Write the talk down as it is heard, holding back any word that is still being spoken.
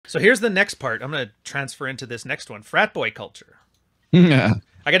So here's the next part. I'm going to transfer into this next one. Frat boy culture. Yeah.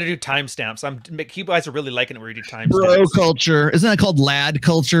 I got to do timestamps. You guys are really liking it where you do timestamps. Bro culture. Isn't that called lad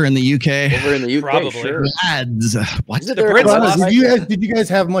culture in the UK? Over in the UK, Probably. sure. Lads. What? The Brits lost. Did you guys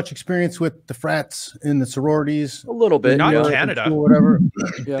have much experience with the frats in the sororities? A little bit. Not yeah. in Canada. Or whatever.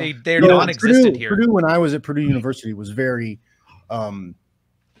 Yeah. They're non-existent here. Purdue, when I was at Purdue University, was very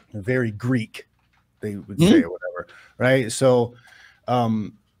Greek, they would say, or whatever, right? So,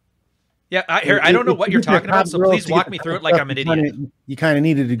 yeah, I don't know what you're talking about, so please walk me through it like I'm an idiot. You kind of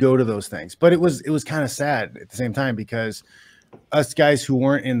needed to go to those things, but it was kind of sad at the same time, because us guys who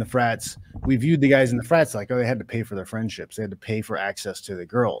weren't in the frats, we viewed the guys in the frats like, oh, they had to pay for their friendships, they had to pay for access to the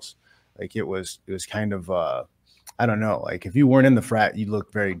girls. Like it was kind of I don't know, like if you weren't in the frat, you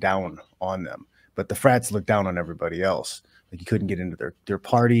looked very down on them, but the frats looked down on everybody else. Like you couldn't get into their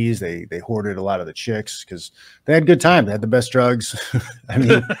parties. They hoarded a lot of the chicks because they had good time. They had the best drugs. I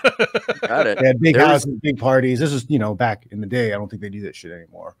mean, Got it. they had big houses, big parties. This is, back in the day. I don't think they do that shit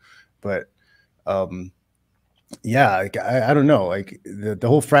anymore. But yeah, like, I don't know. Like the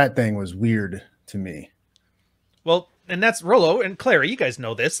whole frat thing was weird to me. Well, and that's Rollo and Clary. You guys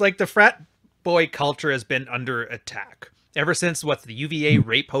know this. Like the frat boy culture has been under attack ever since the UVA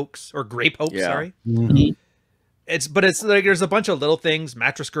rape hoax or grape hoax. Yeah. Sorry. Mm-hmm. It's like there's a bunch of little things,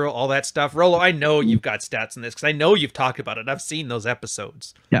 mattress girl, all that stuff. Rollo, I know you've got stats in this because I know you've talked about it. I've seen those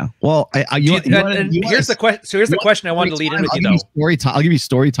episodes. Yeah. Well, here's the question. So here's the question I wanted to lead in with you though. I'll give you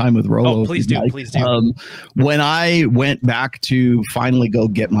story time with Rollo. Oh, please do, please do. When I went back to finally go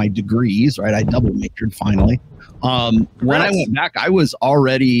get my degrees, right? I double majored finally. When I went back, I was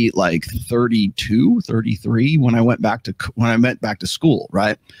already like 32, 33 when I went back to school,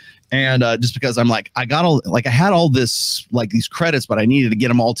 right? And just because I'm like, I had all this, like these credits, but I needed to get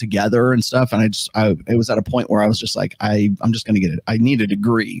them all together and stuff. And it was at a point where I was just like, I'm just going to get it. I need a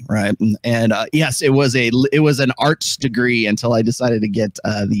degree. Right. And yes, it was an arts degree until I decided to get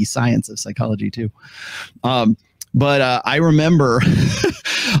the science of psychology too. But I remember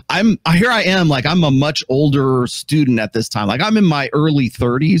here I am, like I'm a much older student at this time. Like I'm in my early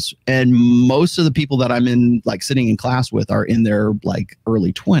 30s, and most of the people that I'm in, like sitting in class with, are in their like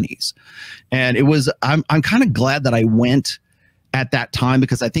early 20s. And I'm kind of glad that I went at that time,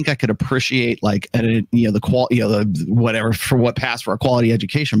 because I think I could appreciate like the quality, whatever, for what passed for a quality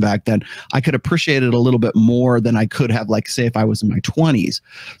education back then. I could appreciate it a little bit more than I could have, like, say, if I was in my 20s.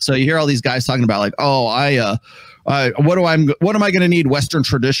 So you hear all these guys talking about like, oh, what am I going to need Western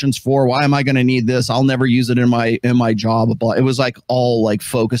traditions for? Why am I going to need this? I'll never use it in my job. It was like all like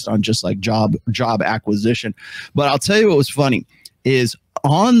focused on just like job acquisition. But I'll tell you what was funny is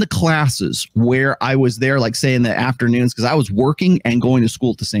on the classes where I was there, like say in the afternoons, because I was working and going to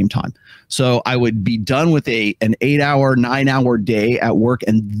school at the same time. So I would be done with an 8-hour, 9-hour day at work,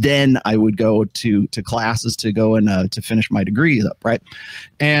 and then I would go to classes to go and to finish my degree up, right?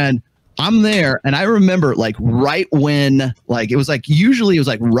 And I'm there, and I remember like right when, like, usually it was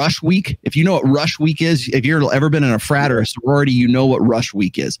like rush week. If you know what rush week is, if you're ever been in a frat or a sorority, you know what rush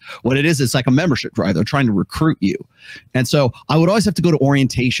week is. What it is, it's like a membership drive. They're trying to recruit you. And so I would always have to go to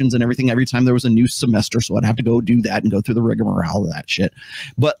orientations and everything every time there was a new semester. So I'd have to go do that and go through the rigmarole of that shit.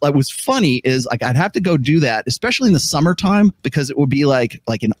 But what was funny is like I'd have to go do that, especially in the summertime, because it would be like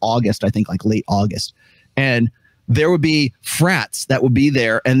in August, I think like late August. And there would be frats that would be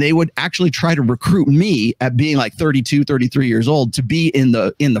there, and they would actually try to recruit me at being like 32, 33 years old to be in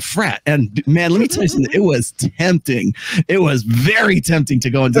the frat. And man, let me tell you something, it was tempting. It was very tempting to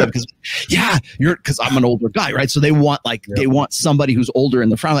go into that because, yeah, because I'm an older guy, right? So they want they want somebody who's older in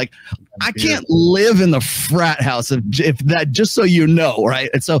the frat. Like, I can't live in the frat house if that, just so you know, right?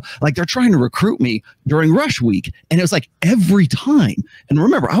 And so like they're trying to recruit me during rush week, and it was like every time. And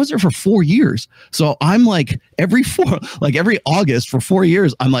remember, I was there for 4 years, so I'm like every August for 4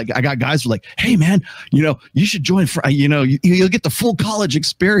 years, I'm like, I got guys who are like, hey man, you should join, you'll get the full college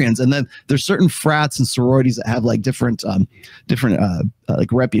experience. And then there's certain frats and sororities that have like different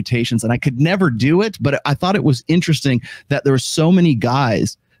like reputations, and I could never do it, but I thought it was interesting that there were so many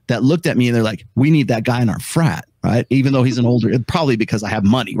guys that looked at me and they're like, we need that guy in our frat, right? Even though he's an older, probably because I have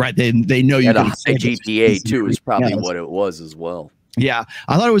money, right? They know you can high GPA too is probably what it was as well. Yeah,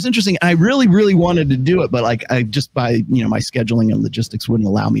 I thought it was interesting. I really, really wanted to do it, but like I just by my scheduling and logistics wouldn't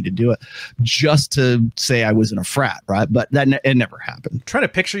allow me to do it. Just to say I was in a frat, right? But it never happened. I'm trying to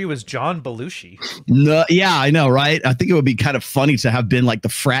picture you as John Belushi. No, yeah, I know, right? I think it would be kind of funny to have been like the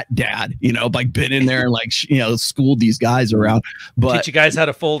frat dad, like been in there and like schooled these guys around. But teach you guys how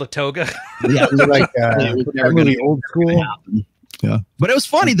to fold a toga. Yeah, like really old school. Yeah, but it was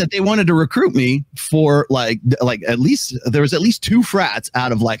funny that they wanted to recruit me for like at least there was at least 2 frats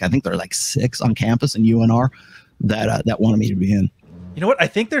out of like I think there are like 6 on campus in UNR that wanted me to be in. You know what? I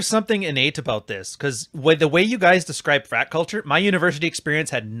think there's something innate about this because the way you guys describe frat culture, my university experience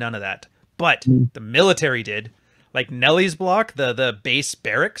had none of that, but the military did. Like Nelly's block, the base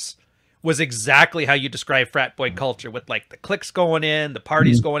barracks was exactly how you describe frat boy culture, with like the cliques going in, the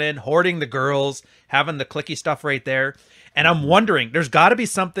parties going in, hoarding the girls, having the cliquey stuff right there. And I'm wondering, there's got to be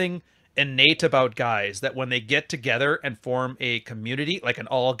something innate about guys that when they get together and form a community, like an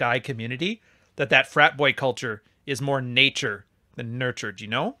all-guy community, that frat boy culture is more nature than nurtured, you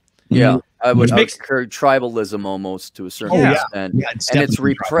know? Yeah, I would makes encourage tribalism almost to a certain extent. Yeah, and it's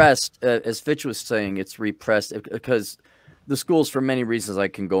repressed, as Fitch was saying, it's repressed because the schools, for many reasons I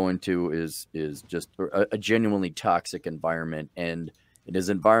can go into, is just a genuinely toxic environment. And it is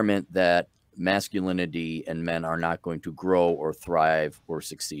an environment that masculinity and men are not going to grow or thrive or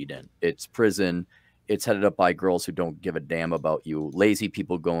succeed in. It's prison. It's headed up by girls who don't give a damn about you. Lazy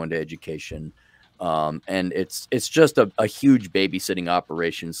people go into education. And it's just a huge babysitting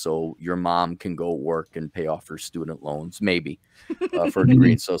operation, so your mom can go work and pay off her student loans, maybe, for a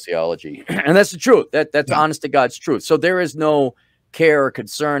degree in sociology. And that's the truth. That's honest to God's truth. So there is no care or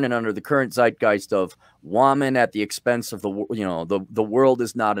concern, and under the current zeitgeist of woman at the expense of the world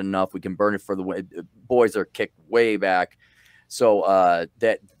is not enough. We can burn it for the way boys are kicked way back. So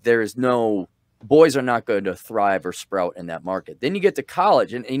that there is no. Boys are not going to thrive or sprout in that market. Then you get to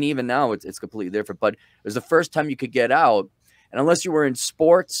college, and even now it's completely different. But it was the first time you could get out, and unless you were in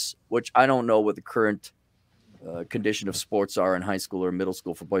sports, which I don't know what the current condition of sports are in high school or middle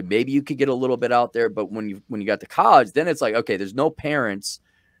school for boys, maybe you could get a little bit out there. But when you got to college, then it's like, okay, there's no parents,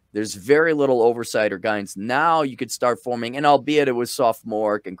 there's very little oversight or guidance. Now you could start forming, and albeit it was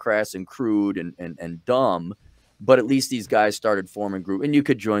sophomoric and crass and crude and dumb. But at least these guys started forming group, and you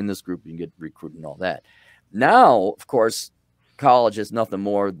could join this group and get recruited and all that. Now, of course, college is nothing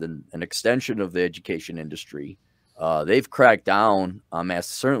more than an extension of the education industry. They've cracked down on mass,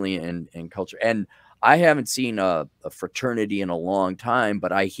 certainly in culture. And I haven't seen a fraternity in a long time,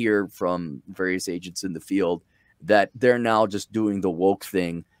 but I hear from various agents in the field that they're now just doing the woke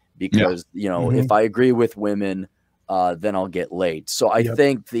thing because, if I agree with women, then I'll get laid. So I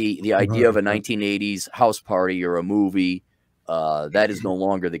think the idea of a 1980s house party or a movie, that is no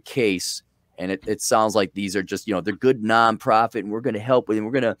longer the case. And it sounds like these are just, they're good nonprofit, and we're going to help with, and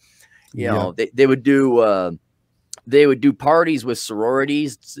we're going to, they would do parties with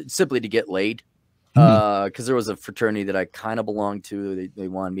sororities simply to get laid. Because there was a fraternity that I kind of belonged to. They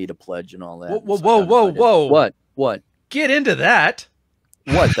wanted me to pledge and all that. Whoa. What? Get into that.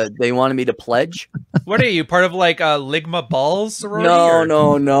 What? They wanted me to pledge? What are you, part of like Ligma Balls sorority?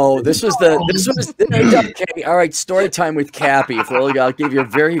 No. This was okay. All right, story time with Cappy. I'll give you a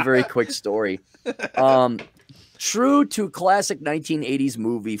very, very quick story. True to classic 1980s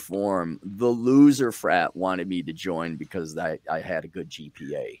movie form, the loser frat wanted me to join because I had a good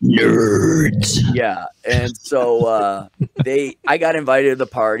GPA. Nerds. Yeah, and so I got invited to the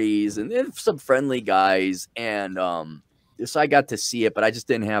parties, and then some friendly guys, and so I got to see it, but I just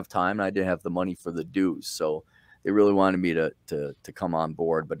didn't have time, and I didn't have the money for the dues. So they really wanted me to come on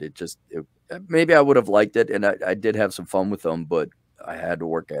board, but maybe I would have liked it, and I did have some fun with them, but I had to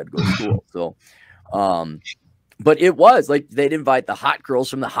work, I had to go to school. So, but it was like they'd invite the hot girls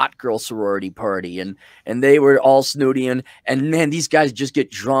from the hot girl sorority party, and they were all snooty, and man, these guys just get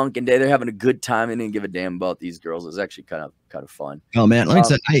drunk, and they're having a good time, and didn't give a damn about these girls. It was actually kind of fun. Oh man, like I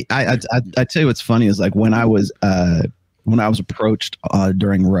said, I tell you what's funny is like when I was approached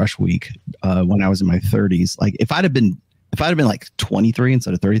during rush week when I was in my 30s, like if I'd have been like 23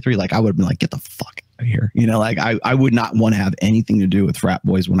 instead of 33, like I would have been like, get the fuck out of here. Like I would not want to have anything to do with frat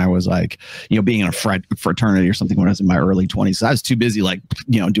boys when I was like, being in a fraternity or something when I was in my early 20s. So I was too busy like,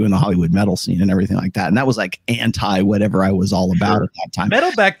 doing the Hollywood metal scene and everything like that. And that was like anti whatever I was all about at that time.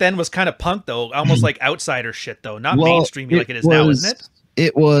 Metal back then was kind of punk though, almost like outsider shit though, not mainstream like it is now, isn't it?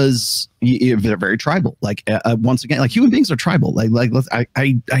 It was they're very tribal. Like once again, like human beings are tribal. I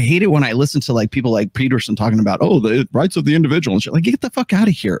hate it when I listen to like people like Peterson talking about the rights of the individual and shit. Like get the fuck out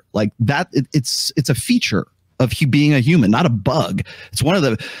of here. Like that it's a feature of being a human, not a bug. It's one of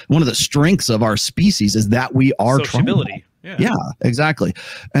the strengths of our species is that we are tribal. Yeah, exactly.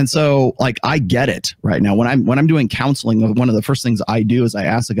 And so like I get it right now when I'm doing counseling. One of the first things I do is I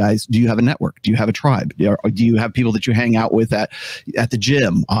ask the guys, do you have a network? Do you have a tribe? Do you have people that you hang out with at the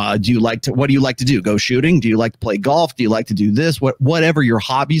gym? What do you like to do? Go shooting? Do you like to play golf? Do you like to do this? Whatever your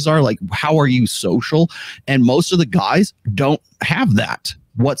hobbies are, like how are you social? And most of the guys don't have that.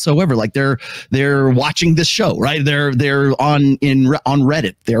 whatsoever. Like they're watching this show, right? They're on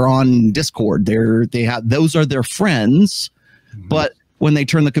Reddit, they're on Discord, those are their friends, but when they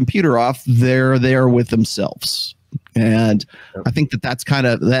turn the computer off, they're there with themselves. And I think that's kind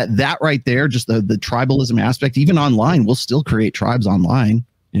of that right there, just the tribalism aspect. Even online, we'll still create tribes online,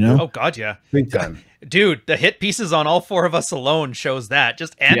 you know? Oh God, yeah. Big time. Dude, the hit pieces on All Four of Us Alone shows that.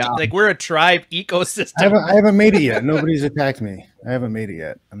 Just like we're a tribe ecosystem. I haven't made it yet. Nobody's attacked me. I haven't made it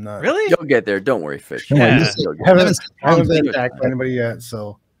yet. I'm not. Really? You'll get there. Don't worry, Fish. Don't worry. Yeah. I haven't been attacked by anybody yet.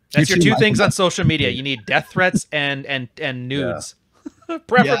 So that's your two things on social media. You need death threats and nudes.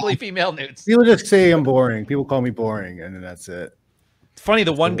 Preferably female nudes. People just say I'm boring. People call me boring, and then that's it. It's funny,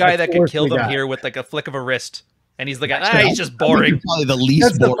 the one guy that could kill them here with like a flick of a wrist, and he's the guy, he's just boring. Probably the least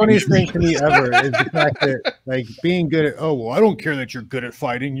That's boring. the funniest thing to me ever is the fact that like being good at I don't care that you're good at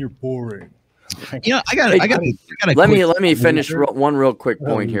fighting, you're boring. Yeah, I got let me finish one real quick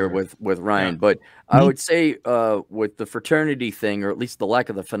point here with Ryan. But I would say with the fraternity thing, or at least the lack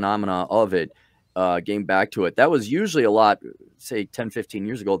of the phenomena of it, getting back to it, that was usually a lot, say 10, 15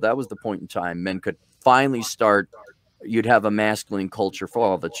 years ago, that was the point in time men could finally start, you'd have a masculine culture for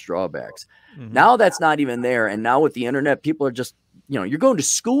all of its drawbacks. Now that's not even there. And now with the internet, people are just, you're going to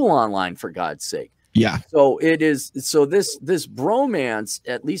school online, for God's sake. Yeah. So it is. So this bromance,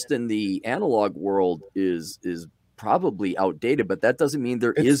 at least in the analog world, is probably outdated. But that doesn't mean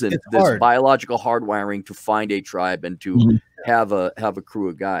there isn't this biological hardwiring to find a tribe and to have a crew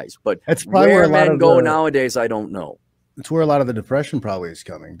of guys. But that's probably where men go nowadays, I don't know. It's where a lot of the depression probably is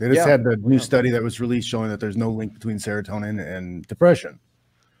coming. They just had the new study that was released showing that there's no link between serotonin and depression.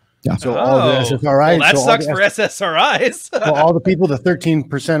 Yeah. So all the SSRIs. Well, that sucks for SSRIs. Well, all the people, the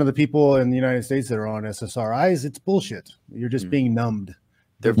 13% of the people in the United States that are on SSRIs, it's bullshit. You're just being numbed.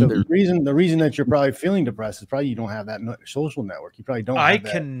 The reason that you're probably feeling depressed is probably you don't have that social network. You probably don't. I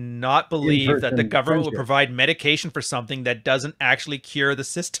cannot believe that the government would provide medication for something that doesn't actually cure the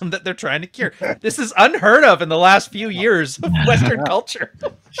system that they're trying to cure. This is unheard of in the last few years of Western culture.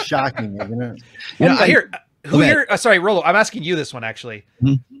 Shocking, isn't it? Sorry, Rolo, I'm asking you this one actually.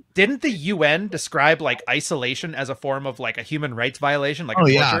 Didn't the UN describe like isolation as a form of like a human rights violation? Like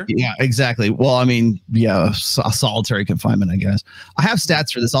torture? Yeah, exactly. Well, I mean, solitary confinement, I guess. I have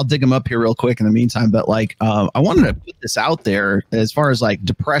stats for this. I'll dig them up here real quick in the meantime. But like, I wanted to put this out there as far as like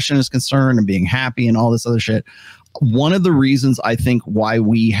depression is concerned and being happy and all this other shit. One of the reasons I think why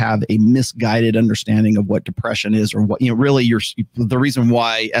we have a misguided understanding of what depression is, or what, really the reason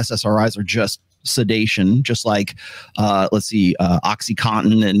why SSRIs are just sedation, just like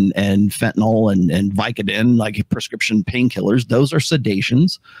OxyContin and fentanyl and Vicodin, like prescription painkillers. Those are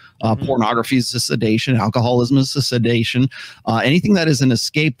sedations. Pornography is a sedation. Alcoholism is a sedation. Anything that is an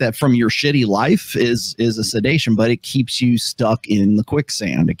escape that from your shitty life is a sedation, but it keeps you stuck in the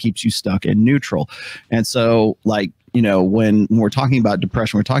quicksand. It keeps you stuck in neutral. And so like, when we're talking about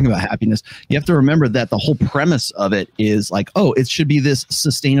depression, we're talking about happiness, you have to remember that the whole premise of it is like, it should be this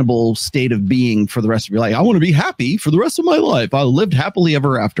sustainable state of being for the rest of your life. I want to be happy for the rest of my life. I lived happily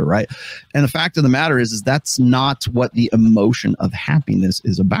ever after, right? And the fact of the matter is that's not what the emotion of happiness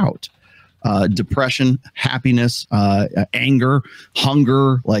is about. Depression, happiness, anger,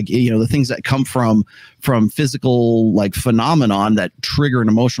 hunger, like, the things that come from physical like phenomenon that trigger an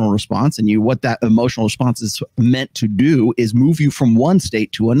emotional response in you. What that emotional response is meant to do is move you from one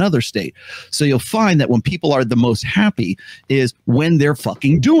state to another state. So you'll find that when people are the most happy is when they're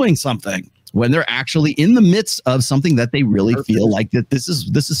fucking doing something. When they're actually in the midst of something that they really feel like that this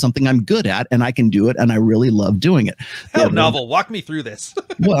is something I'm good at and I can do it and I really love doing it. Hell, novel, walk me through this.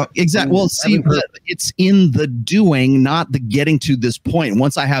 Well, exactly. Well, see, it's in the doing, not the getting to this point.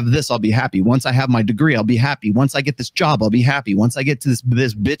 Once I have this, I'll be happy. Once I have my degree, I'll be happy. Once I get this job, I'll be happy. Once I get to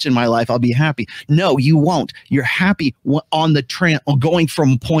this bitch in my life, I'll be happy. No, you won't. You're happy on the going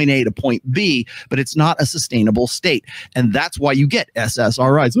from point A to point B, but it's not a sustainable state. And that's why you get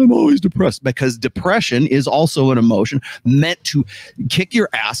SSRIs. I'm always depressed. Because depression is also an emotion meant to kick your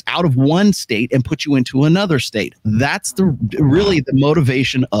ass out of one state and put you into another state. That's really the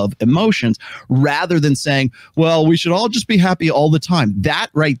motivation of emotions, rather than saying, well, we should all just be happy all the time. That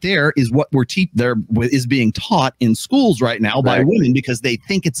right there is what is being taught in schools right now by women, because they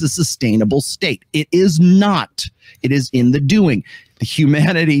think it's a sustainable state. It is not. It is in the doing.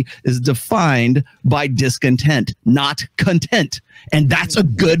 Humanity is defined by discontent, not content. And that's a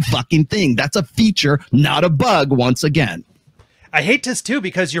good fucking thing. That's a feature, not a bug, once again. I hate this too,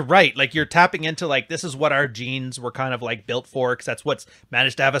 because you're right. Like, you're tapping into like, this is what our genes were kind of like built for, because that's what's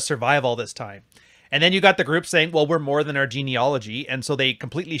managed to have us survive all this time. And then you got the group saying, well, we're more than our genealogy. And so they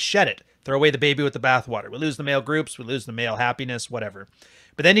completely shed it. Throw away the baby with the bathwater. We lose the male groups. We lose the male happiness, whatever.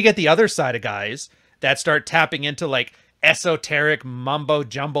 But then you get the other side of guys that start tapping into like esoteric mumbo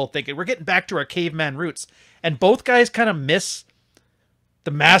jumbo thinking. We're getting back to our caveman roots. And both guys kind of miss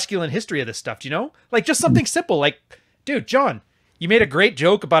the masculine history of this stuff. Do you know? Like just something simple. Like, dude, John, you made a great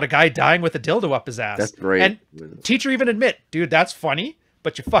joke about a guy dying with a dildo up his ass. That's great. And teacher even admit, dude, that's funny,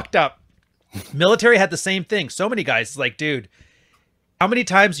 but you fucked up. Military had the same thing. So many guys, it's like, dude, how many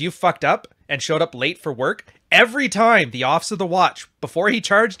times you fucked up and showed up late for work? Every time the officer of the watch, before he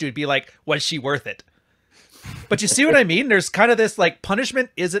charged you, would be like, was she worth it? But you see what I mean? There's kind of this like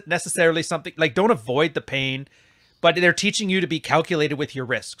punishment isn't necessarily something like don't avoid the pain, but they're teaching you to be calculated with your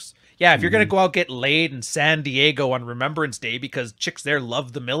risks. Yeah, if you're going to go out get laid in San Diego on Remembrance Day because chicks there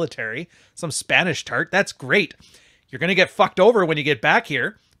love the military, some Spanish tart, that's great. You're going to get fucked over when you get back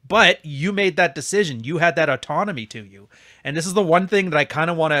here. But you made that decision. You had that autonomy to you. And this is the one thing that I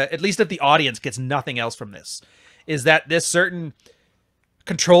kind of want to, at least if the audience gets nothing else from this, is that this certain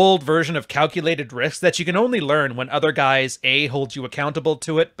controlled version of calculated risk that you can only learn when other guys, A, hold you accountable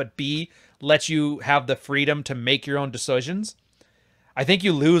to it, but B, let you have the freedom to make your own decisions. I think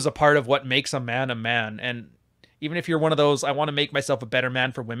you lose a part of what makes a man a man. And even if you're one of those, I want to make myself a better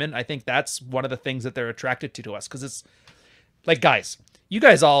man for women, I think that's one of the things that they're attracted to us. Because it's like, guys, you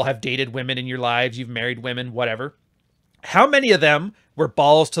guys all have dated women in your lives. You've married women, whatever. How many of them were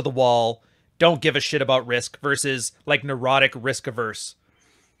balls to the wall, don't give a shit about risk versus like neurotic risk averse?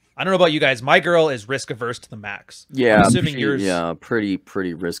 I don't know about you guys. My girl is risk averse to the max. Yeah. I'm assuming yours. Yeah. Pretty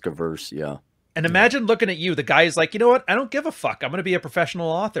risk averse. Yeah. And imagine looking at you. The guy's like, you know what? I don't give a fuck. I'm going to be a professional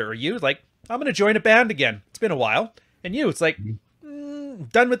author. Or you like, I'm going to join a band again. It's been a while. And you, it's like,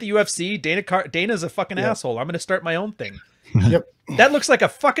 done with the UFC. Dana's a fucking asshole. I'm going to start my own thing. Yep. That looks like a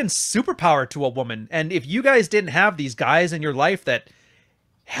fucking superpower to a woman. And if you guys didn't have these guys in your life that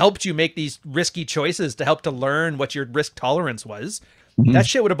helped you make these risky choices to help to learn what your risk tolerance was, that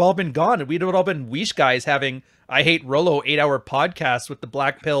shit would have all been gone. And we'd have all been Weish guys having I Hate Rolo 8-hour podcasts with the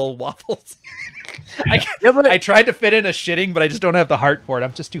black pill waffles. I tried to fit in a shitting, but I just don't have the heart for it.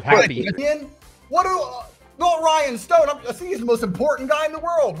 I'm just too happy. What do not Ryan Stone? I think he's the most important guy in the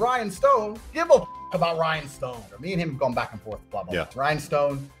world. Ryan Stone. Give a about Ryan Stone. Me and him have gone back and forth. Blah blah. Yeah. Ryan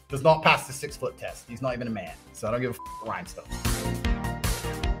Stone does not pass the 6-foot test. He's not even a man. So I don't give a Ryan Stone.